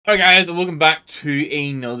Alright guys, and welcome back to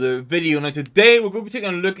another video. Now today we're going to be taking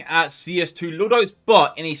a look at CS2 loadouts,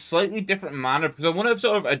 but in a slightly different manner, because I want to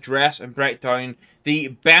sort of address and break down the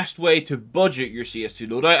best way to budget your CS2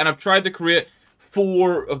 loadout, and I've tried to create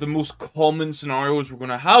 4 of the most common scenarios we're going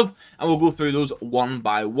to have, and we'll go through those one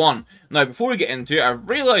by one. Now before we get into it, I've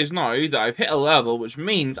realised now that I've hit a level, which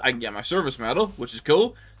means I can get my service medal, which is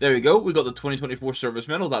cool. There we go, we got the 2024 service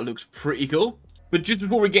medal, that looks pretty cool. But just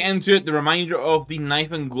before we get into it, the reminder of the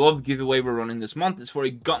knife and glove giveaway we're running this month is for a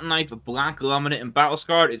gut knife, a black laminate and battle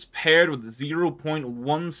scarred. It's paired with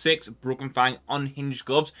 0.16 broken fang unhinged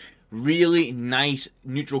gloves. Really nice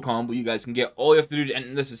neutral combo you guys can get. All you have to do to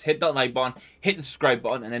enter this is hit that like button, hit the subscribe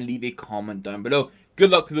button, and then leave a comment down below. Good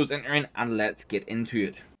luck to those entering, and let's get into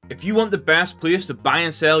it. If you want the best place to buy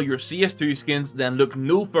and sell your CS2 skins, then look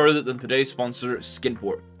no further than today's sponsor,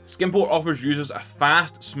 Skinport. Skinport offers users a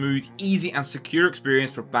fast, smooth, easy and secure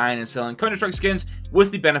experience for buying and selling Counter-Strike skins,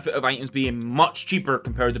 with the benefit of items being much cheaper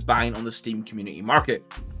compared to buying on the Steam community market.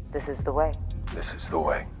 This is the way. This is the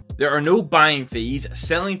way. There are no buying fees,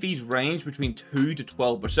 selling fees range between 2 to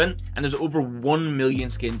 12%, and there's over 1 million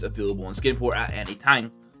skins available on Skinport at any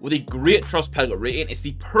time. With a great Trustpilot rating, it's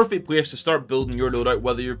the perfect place to start building your loadout,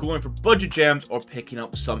 whether you're going for budget gems or picking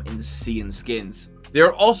up some insane skins. They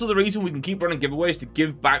are also the reason we can keep running giveaways to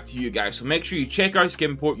give back to you guys, so make sure you check out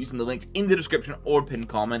Skinport using the links in the description or pinned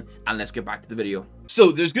comment, and let's get back to the video.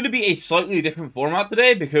 So there's going to be a slightly different format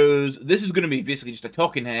today, because this is going to be basically just a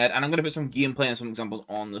talking head, and I'm going to put some gameplay and some examples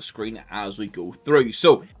on the screen as we go through.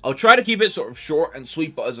 So I'll try to keep it sort of short and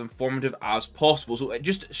sweet, but as informative as possible. So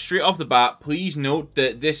just straight off the bat, please note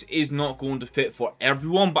that this is not going to fit for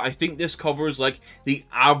everyone, but I think this covers like the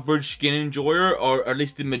average skin enjoyer, or at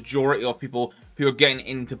least the majority of people who are getting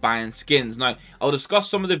into buying skins. Now, I'll discuss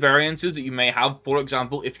some of the variances that you may have. For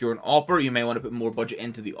example, if you're an opper, you may want to put more budget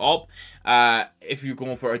into the op. If you're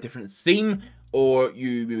going for a different theme, or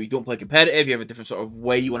you maybe don't play competitive, you have a different sort of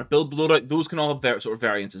way you want to build the loadout, those can all have sort of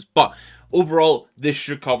variances. But overall, this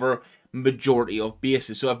should cover majority of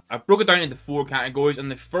bases. So I've broken it down into 4 categories, and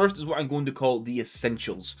the first is what I'm going to call the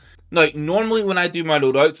essentials. Now, normally when I do my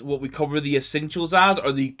loadouts, what we cover the essentials as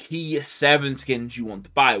are the key 7 skins you want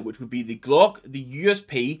to buy, which would be the Glock, the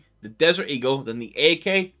USP, the Desert Eagle, then the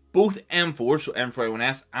AK, both M4s, so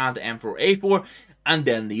M4A1S and M4A4, and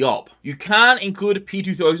then the op. You can include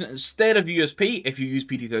P2000 instead of USP if you use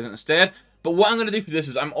P2000 instead, but what I'm going to do for this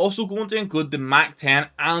is I'm also going to include the MAC-10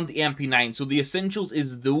 and the MP9, so the essentials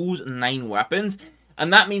is those 9 weapons,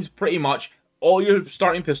 and that means pretty much all your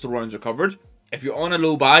starting pistol rounds are covered. If you're on a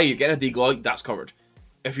low buy, you're getting a deglog, that's covered.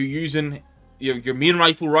 If you're using your main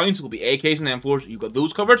rifle rounds, will be AKs and M4s, you've got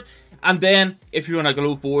those covered. And then, if you're on like a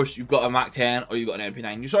low force, you've got a MAC-10 or you've got an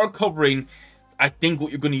MP9. You're sort of covering, I think,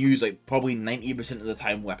 what you're going to use like probably 90% of the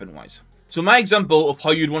time weapon-wise. So my example of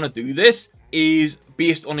how you'd want to do this is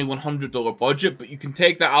based on a $100 budget, but you can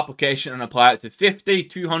take that application and apply it to $50,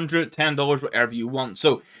 $200, $10, whatever you want.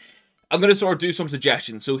 So I'm going to sort of do some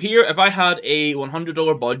suggestions. So here, if I had a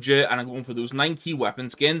 $100 budget and I'm going for those 9 key weapon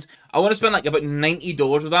skins, I want to spend like about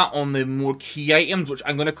 $90 of that on the more key items, which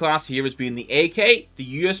I'm going to class here as being the AK,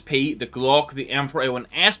 the USP, the Glock, the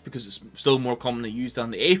M4A1S, because it's still more commonly used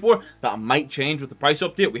than the A4. That might change with the price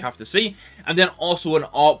update, we have to see. And then also an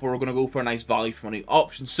op, where we're going to go for a nice value for money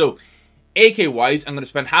option. So AK wise, I'm going to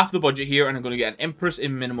spend half the budget here, and I'm going to get an Empress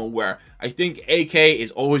in minimal wear. I think AK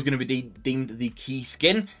is always going to be deemed the key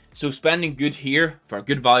skin, so spending good here for a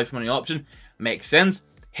good value for money option makes sense,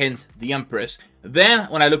 hence the Empress. Then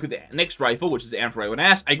when I look at the next rifle, which is the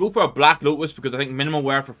M4A1S, I go for a Black Lotus because I think minimal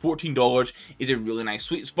wear for $14 is a really nice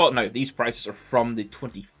sweet spot. Now these prices are from the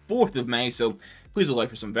 24th of May, so please allow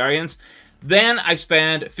for some variance. Then I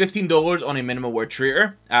spend $15 on a minimal wear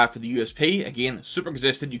traitor for the USP. Again, super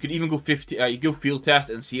consistent. You could even go you go field test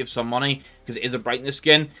and save some money because it is a brightness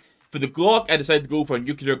skin. For the Glock, I decided to go for a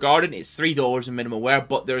nuclear garden. It's $3 in minimal wear,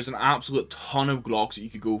 but there's an absolute ton of Glocks that you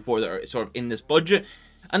could go for that are sort of in this budget.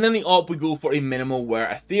 And then the op, we go for a minimal wear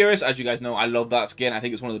Atheris. As you guys know, I love that skin. I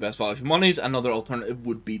think it's one of the best value for monies. Another alternative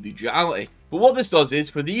would be the Duality. But what this does is,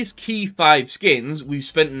 for these key 5 skins, we've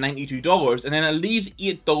spent $92, and then it leaves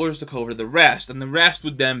 $8 to cover the rest. And the rest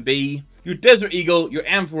would then be your Desert Eagle, your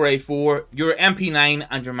M4A4, your MP9,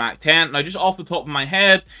 and your MAC-10. Now, just off the top of my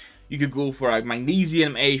head, you could go for a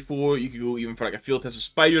Magnesium A4. You could go even for like a field test of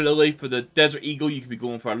Spider Lily. For the Desert Eagle, you could be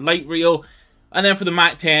going for a light reel. And then for the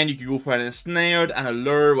MAC-10, you could go for an ensnared and a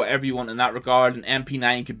lure, whatever you want in that regard. An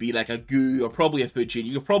MP9 could be like a goo or probably a food chain.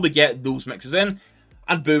 You could probably get those mixes in,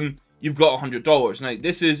 and boom, you've got $100. Now,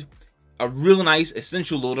 this is a real nice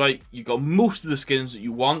essential loadout. You've got most of the skins that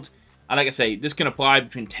you want. And like I say, this can apply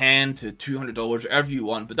between $10 to $200, whatever you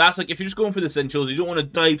want. But that's like, if you're just going for the essentials, you don't want to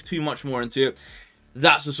dive too much more into it,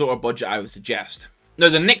 that's the sort of budget I would suggest. Now,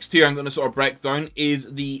 the next tier I'm going to sort of break down is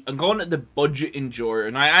I'm calling it the budget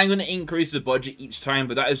enjoyer. Now, I'm going to increase the budget each time,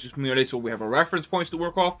 but that is just merely so we have a reference points to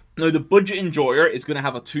work off. Now, the budget enjoyer is going to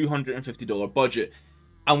have a $250 budget.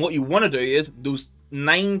 And what you want to do is, those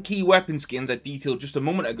 9 key weapon skins I detailed just a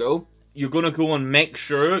moment ago, you're going to go and make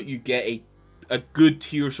sure you get a good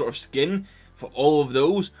tier sort of skin for all of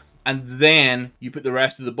those. And then you put the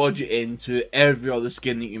rest of the budget into every other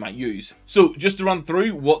skin that you might use. So just to run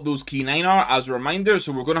through what those key 9 are as a reminder.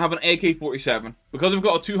 So we're going to have an AK-47. Because we've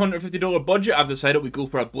got a $250 budget, I've decided we go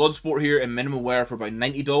for a Bloodsport here in minimal wear for about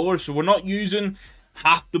 $90. So we're not using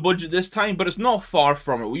half the budget this time, but it's not far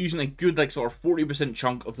from it. We're using a good like sort of 40%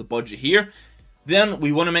 chunk of the budget here. Then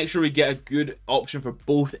we want to make sure we get a good option for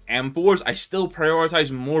both M4s. I still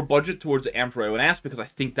prioritize more budget towards the M4A1S because I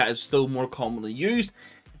think that is still more commonly used,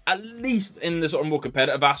 at least in the sort of more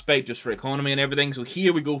competitive aspect, just for economy and everything. So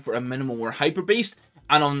here we go for a minimal wear hyper beast,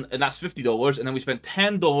 and that's $50, and then we spend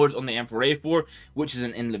 $10 on the M4A4, which is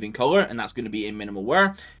an in-living color, and that's going to be in minimal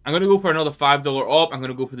wear. I'm going to go for another $5 op. I'm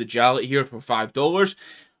going to go for the Jallet here for $5.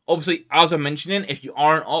 Obviously, as I'm mentioning, if you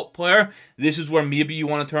are an op player, this is where maybe you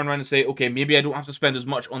want to turn around and say, okay, maybe I don't have to spend as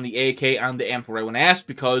much on the AK and the M4A1S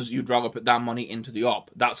because you'd rather put that money into the op.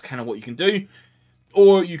 That's kind of what you can do.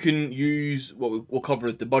 Or you can use what we'll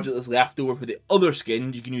cover, the budget that's left over for the other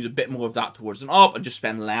skins. You can use a bit more of that towards an op and just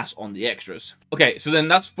spend less on the extras. Okay, so then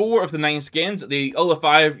that's 4 of the 9 skins. The other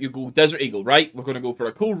 5, you go Desert Eagle, right? We're going to go for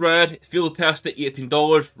a Cold Red, field test at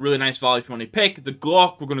 $18. Really nice value for money pick. The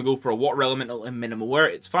Glock, we're going to go for a Water Elemental in minimal wear.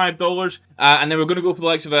 It's $5. And then we're going to go for the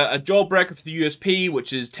likes of a Jawbreaker for the USP,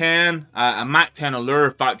 which is $10. A Mac 10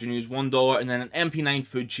 Allure, factory news $1. And then an MP9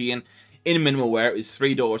 Food Chain in minimal wear is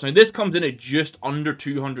 $3. Now, this comes in at just under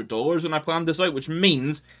 $200 when I planned this out, which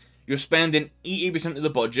means you're spending 80% of the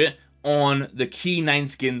budget on the key 9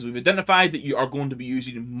 skins we've identified that you are going to be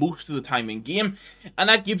using most of the time in game, and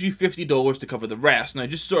that gives you $50 to cover the rest. Now,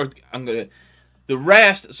 just sort of, the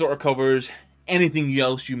rest sort of covers anything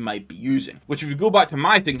else you might be using. Which, if you go back to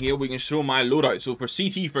my thing here, we can show my loadout. So for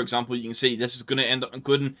CT, for example, you can see this is going to end up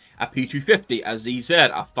including a P250, as Z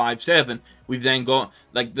said, a 5.7. We've then got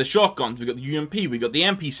like the shotguns, we got the UMP, we got the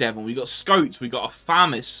MP7, we got scouts, we got a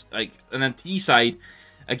FAMAS, like, and then T side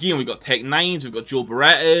again we got Tech 9s, we've got Joe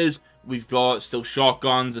Berettas, we've got still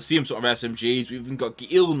shotguns, the same sort of SMGs, we've even got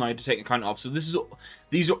Gale now to take account of. So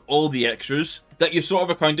these are all the extras that you've sort of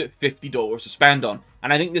accounted $50 to spend on.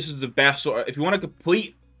 And I think this is the best sort of, if you want to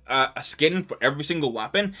complete a skin for every single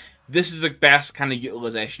weapon, this is the best kind of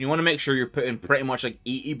utilization. You want to make sure you're putting pretty much like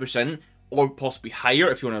 80% or possibly higher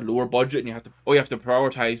if you're on a lower budget and you have to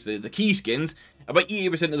prioritize the key skins. About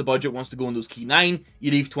 80% of the budget wants to go in those key 9.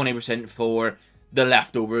 You leave 20% for the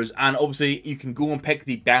leftovers, and obviously you can go and pick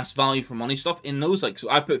the best value for money stuff in those. Like, so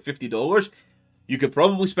I put $50. You could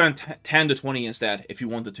probably spend 10 to 20 instead if you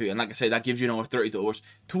wanted to, and like I say, that gives you another $30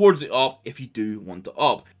 towards the up if you do want to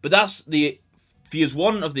up. But that's the phase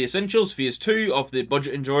 1 of the essentials, phase 2 of the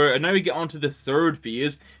budget enjoyer, and now we get on to the third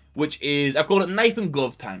phase, which is, I've called it knife and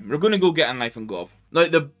glove time. We're going to go get a knife and glove. Now,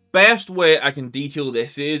 the best way I can detail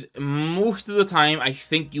this is, most of the time, I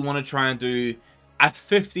think you want to try and do a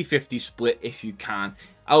 50-50 split if you can.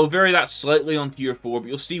 I'll vary that slightly on tier 4, but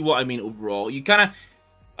you'll see what I mean overall. You kind of,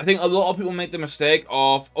 I think a lot of people make the mistake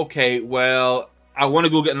of, okay, well, I want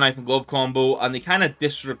to go get a knife and glove combo, and they kind of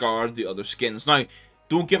disregard the other skins. Now,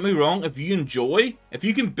 don't get me wrong, if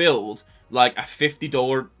you can build like a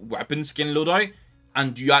 $50 weapon skin loadout,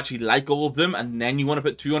 and you actually like all of them, and then you want to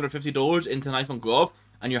put $250 into knife and glove,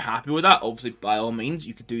 and you're happy with that, obviously, by all means,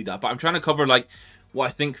 you could do that. But I'm trying to cover, like, what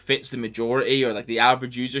I think fits the majority, or, like, the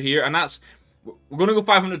average user here, and that's, we're going to go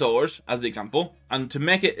 $500 as the example, and to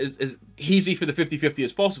make it as easy for the 50-50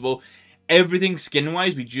 as possible, everything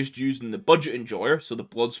skin-wise we just used in the budget enjoyer, so the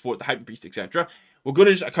Bloodsport, the Hyper Beast, etc., we're going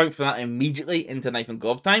to just account for that immediately into knife and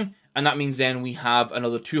glove time, and that means then we have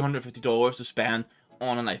another $250 to spend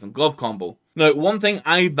on a knife and glove combo. Now, one thing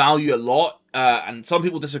I value a lot, and some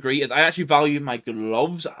people disagree, is I actually value my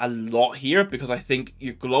gloves a lot here, because I think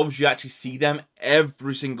your gloves, you actually see them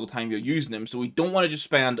every single time you're using them. So we don't want to just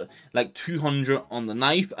spend like $200 on the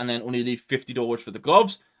knife and then only leave $50 for the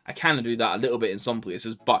gloves. I kind of do that a little bit in some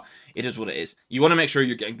places, but it is what it is. You want to make sure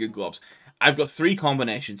you're getting good gloves. I've got 3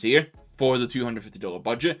 combinations here for the $250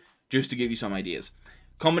 budget, just to give you some ideas.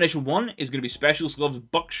 Combination 1 is going to be Specialist Gloves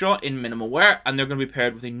Buckshot in minimal wear, and they're going to be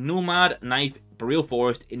paired with a Nomad Knife Boreal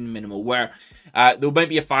Forest in minimal wear. There might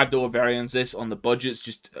be a $5 variance this on the budgets,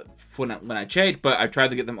 just when I checked, but I tried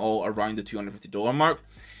to get them all around the $250 mark.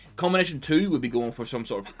 Combination 2 would be going for some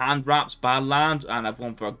sort of hand wraps, Badlands, and I've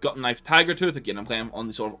gone for a gut knife Tiger Tooth. Again, I'm playing on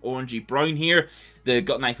the sort of orangey brown here. The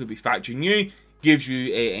gut knife would be factory new, gives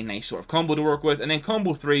you a nice sort of combo to work with. And then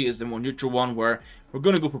combo 3 is the more neutral one, where we're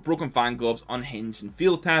going to go for Broken Fang gloves, unhinged, and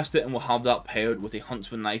field test it, and we'll have that paired with a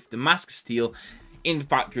Huntsman knife, Damascus steel, in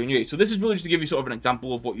factory new. So this is really just to give you sort of an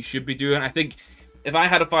example of what you should be doing. I think if I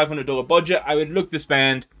had a $500 budget, I would look to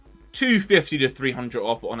spend $250 to $300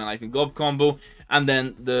 off on a knife and glove combo, and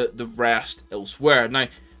then the rest elsewhere. Now,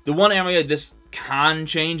 the one area this can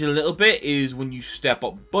change a little bit is when you step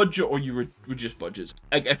up budget or you reduce budgets.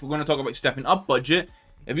 Like, if we're going to talk about stepping up budget,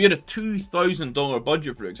 if you had a $2,000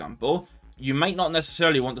 budget, for example, you might not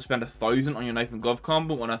necessarily want to spend $1,000 on your knife and glove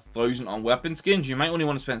combo and $1,000 on weapon skins. You might only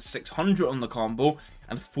want to spend $600 on the combo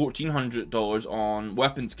and $1,400 on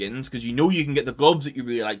weapon skins, because you know you can get the gloves that you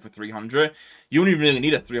really like for $300. You only really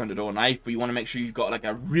need a $300 knife, but you want to make sure you've got like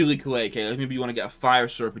a really cool AK. Like maybe you want to get a Fire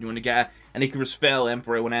Serpent, you want to get an Icarus Fell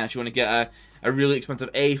M4A1S, you want to get a really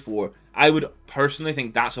expensive A4. I would personally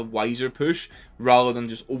think that's a wiser push rather than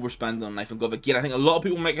just overspending on knife and glove. Again, I think a lot of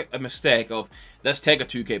people make a mistake of, let's take a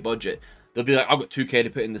 2K budget. They'll be like, I've got 2K to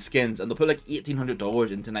put in the skins, and they'll put like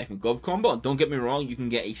 $1,800 into knife and glove combo. And don't get me wrong, you can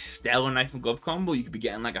get a stellar knife and glove combo. You could be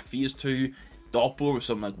getting like a CS2 Doppler with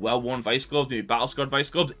some like well-worn vice gloves, maybe battle-scarred vice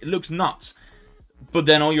gloves. It looks nuts. But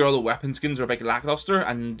then all your other weapon skins are a bit lackluster,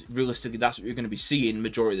 and realistically that's what you're going to be seeing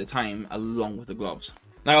majority of the time along with the gloves.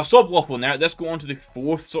 Now, I'll stop waffling there. Let's go on to the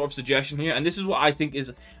fourth sort of suggestion here, and this is what I think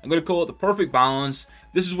is, I'm going to call it the perfect balance.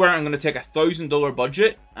 This is where I'm going to take a $1,000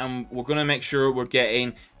 budget, and we're going to make sure we're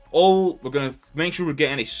getting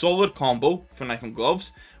a solid combo for knife and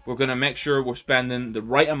gloves. We're going to make sure we're spending the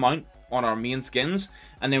right amount on our main skins,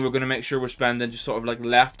 and then we're going to make sure we're spending just sort of like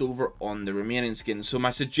leftover on the remaining skins. So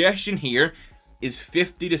my suggestion here is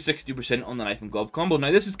 50 to 60% on the knife and glove combo.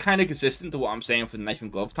 Now, this is kind of consistent to what I'm saying for the knife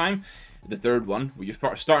and glove time, the third one, where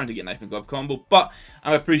you're starting to get knife and glove combo, but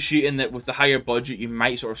I'm appreciating that with the higher budget, you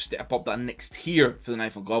might sort of step up that next tier for the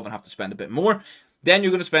knife and glove and have to spend a bit more. Then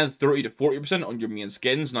you're going to spend 30 to 40% on your main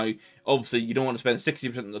skins. Now, obviously, you don't want to spend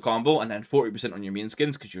 60% on the combo and then 40% on your main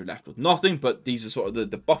skins because you're left with nothing, but these are sort of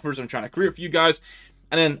the buffers I'm trying to create for you guys.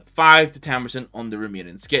 And then 5 to 10% on the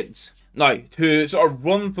remaining skins. Now, to sort of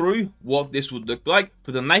run through what this would look like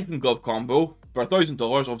for the knife and glove combo for $1,000,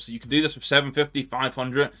 obviously you can do this for $750,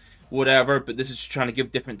 $500, whatever, but this is just trying to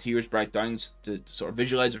give different tiers breakdowns to sort of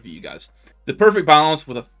visualize it for you guys. The perfect balance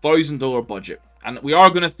with a $1,000 budget. And we are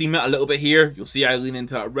going to theme it a little bit here. You'll see I lean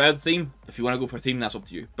into a red theme. If you want to go for a theme, that's up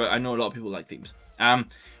to you. But I know a lot of people like themes.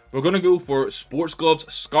 We're going to go for sports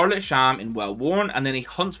gloves, Scarlet Sham in well worn, and then a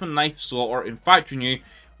Huntsman knife slaughter in factory new,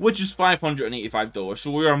 which is $585. So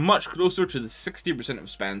we are much closer to the 60% of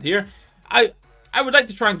spend here. I would like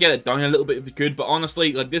to try and get it down a little bit if we could, but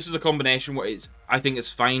honestly, like, this is a combination where I think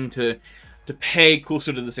it's fine to pay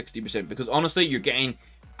closer to the 60%, because honestly, you're getting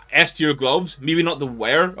S-tier gloves, maybe not the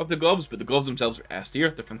wear of the gloves, but the gloves themselves are S-tier.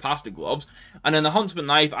 They're fantastic gloves. And then the Huntsman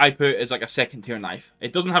knife I put as like a second-tier knife.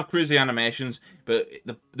 It doesn't have crazy animations, but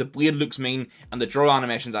the blade looks mean, and the draw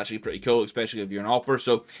animation is actually pretty cool, especially if you're an opper.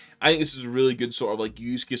 So I think this is a really good sort of like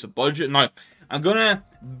use case of budget. Now, I'm gonna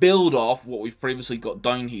build off what we've previously got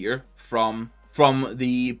down here from both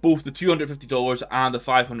the $250 and the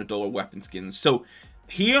 $500 weapon skins. So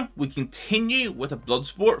here we continue with a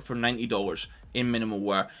Bloodsport for $90 in minimal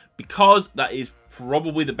wear, because that is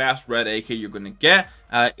probably the best red AK you're going to get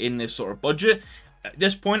in this sort of budget. At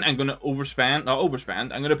this point, I'm going to overspend.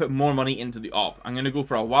 I'm going to put more money into the op. I'm going to go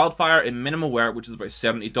for a Wildfire in minimal wear, which is about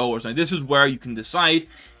 $70. Now, this is where you can decide,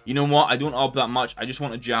 you know what, I don't op that much. I just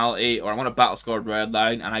want a duality, or I want a battle scarred red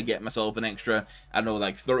line, and I get myself an extra, I don't know,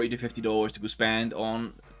 like $30 to $50 to go spend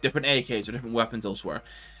on different AKs or different weapons elsewhere.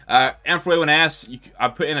 M4A1S, I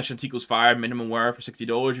put in a Shantico's Fire minimum wear for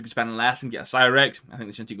 $60. You can spend less and get a Cyrex. I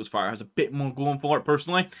think the Shantico's Fire has a bit more going for it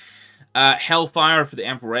personally. Hellfire for the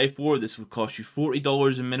Emperor A4, this would cost you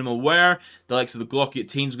 $40 in minimal wear. The likes of the Glock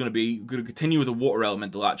 18 is going to continue with the water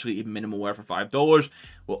elemental, actually, in minimal wear for $5.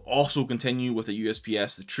 We'll also continue with a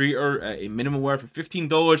USPS the Treater, a minimal wear for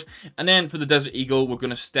 $15. And then for the Desert Eagle, we're going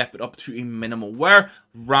to step it up to a minimal wear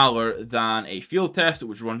rather than a field test,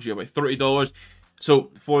 which runs you about $30.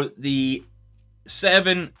 So for the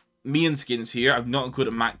 7 main skins here, I've not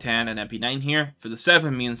included Mac 10 and MP9 here. For the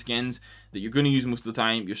 7 main skins that you're going to use most of the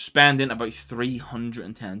time, you're spending about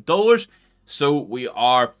 $310. So we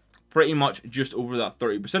are pretty much just over that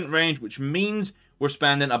 30% range, which means we're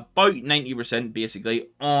spending about 90% basically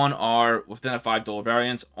on our, within a $5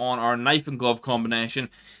 variance, on our knife and glove combination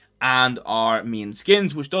and our main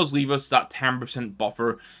skins, which does leave us that 10%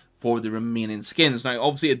 buffer for the remaining skins. Now,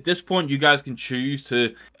 obviously, at this point, you guys can choose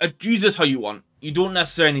to use this how you want. you don't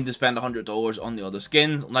necessarily need to spend $100 on the other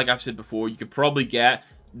skins. Like I've said before, you could probably get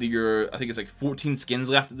I think it's like 14 skins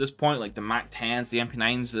left at this point, like the Mac 10s, the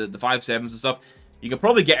MP9s, the 5.7s and stuff. You could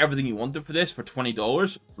probably get everything you wanted for this for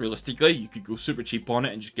 $20. Realistically, you could go super cheap on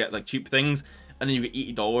it and just get like cheap things, and then you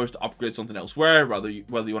get $80 to upgrade something elsewhere, whether you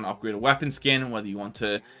want to upgrade a weapon skin, whether you want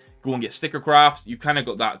to go and get sticker crafts. You've kind of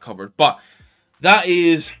got that covered. But that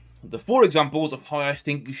is the 4 examples of how I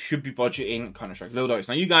think you should be budgeting Counter-Strike loadouts.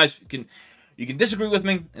 Now, you guys you can disagree with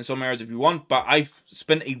me in some areas if you want, but I've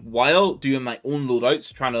spent a while doing my own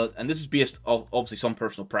loadouts, and this is based off obviously some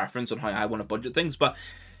personal preference on how I want to budget things, but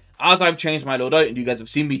as I've changed my loadout, and you guys have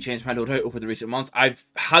seen me change my loadout over the recent months, I've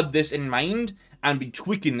had this in mind and been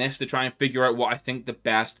tweaking this to try and figure out what I think the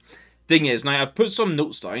best thing is. Now, I've put some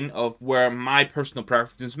notes down of where my personal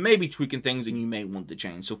preferences may be tweaking things and you may want to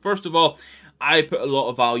change. So first of all, I put a lot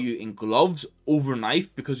of value in gloves over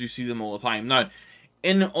knife because you see them all the time. Now,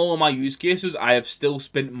 in all of my use cases, I have still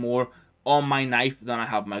spent more on my knife than I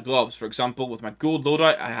have my gloves. For example, with my gold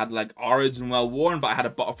loadout, I had like Arids in Well Worn, but I had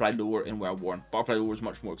a Butterfly Lower in Well Worn. Butterfly Lower is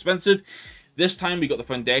much more expensive. This time we got the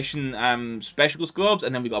Foundation Specialist gloves,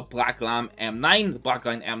 and then we got Black Lamb M9. The Black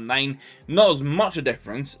Lamb M9, not as much a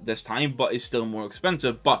difference this time, but it's still more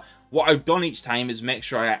expensive. But what I've done each time is make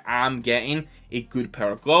sure I am getting a good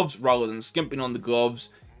pair of gloves rather than skimping on the gloves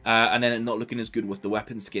and then it not looking as good with the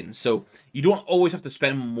weapon skins. So you don't always have to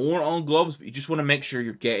spend more on gloves, but you just want to make sure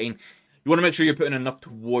you're getting... You want to make sure you're putting enough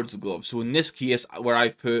towards the gloves. So in this case, where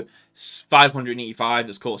I've put $585,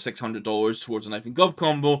 let's call it $600 towards a knife and glove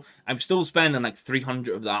combo, I'm still spending like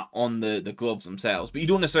 $300 of that on the gloves themselves. But you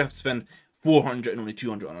don't necessarily have to spend $400 and only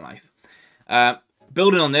 $200 on a knife.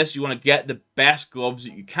 Building on this, you want to get the best gloves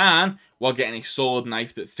that you can while getting a solid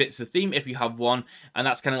knife that fits the theme if you have one, and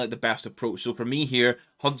that's kind of like the best approach. So for me here,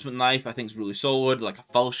 Huntsman knife I think is really solid, like a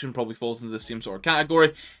falchion probably falls into the same sort of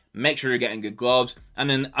category. Make sure you're getting good gloves, and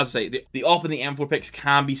then as I say, the op and the M4 picks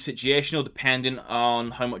can be situational depending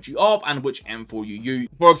on how much you op and which M4 you use.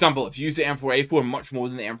 For example, if you use the M4A4 much more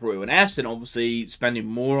than the M4A1S, then obviously spending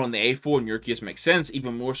more on the A4 in your case makes sense,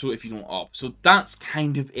 even more so if you don't op. So that's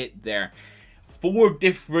kind of it there. 4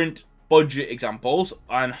 different budget examples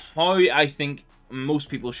on how I think most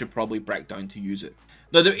people should probably break down to use it.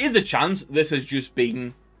 Now, there is a chance this has just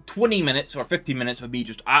been 20 minutes or 15 minutes of me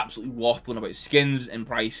just absolutely waffling about skins and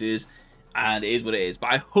prices, and it is what it is.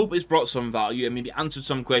 But I hope it's brought some value and maybe answered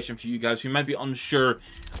some question for you guys who might be unsure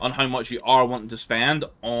on how much you are wanting to spend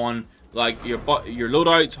on like your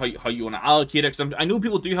loadouts, how you want to allocate it. Because I know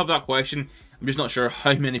people do have that question. I'm just not sure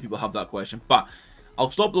how many people have that question. But I'll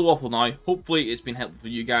stop the waffle now. Hopefully it's been helpful for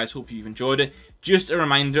you guys. Hopefully you've enjoyed it. Just a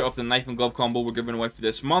reminder of the knife and glove combo we're giving away for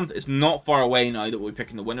this month. It's not far away now that we'll be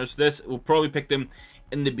picking the winners for this. We'll probably pick them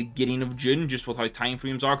in the beginning of June, just with how time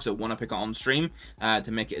frames are, because I want to pick it on stream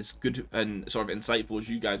to make it as good and sort of insightful as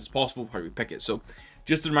you guys as possible for how we pick it. So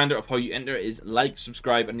just a reminder of how you enter is like,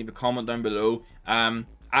 subscribe, and leave a comment down below.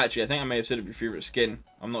 Actually, I think I may have said your favorite skin.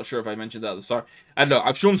 I'm not sure if I mentioned that at the start. I don't know.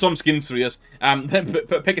 I've shown some skins through this.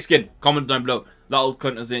 Pick a skin. Comment down below. That'll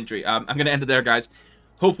count as the entry. I'm going to end it there, guys.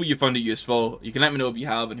 Hopefully you found it useful. You can let me know if you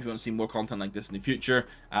have and if you want to see more content like this in the future.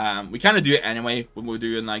 We kind of do it anyway when we're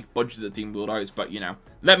doing like budgeted team loadouts, but you know,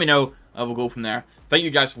 let me know and we'll go from there. Thank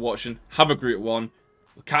you guys for watching. Have a great one.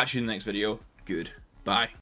 We'll catch you in the next video. Goodbye.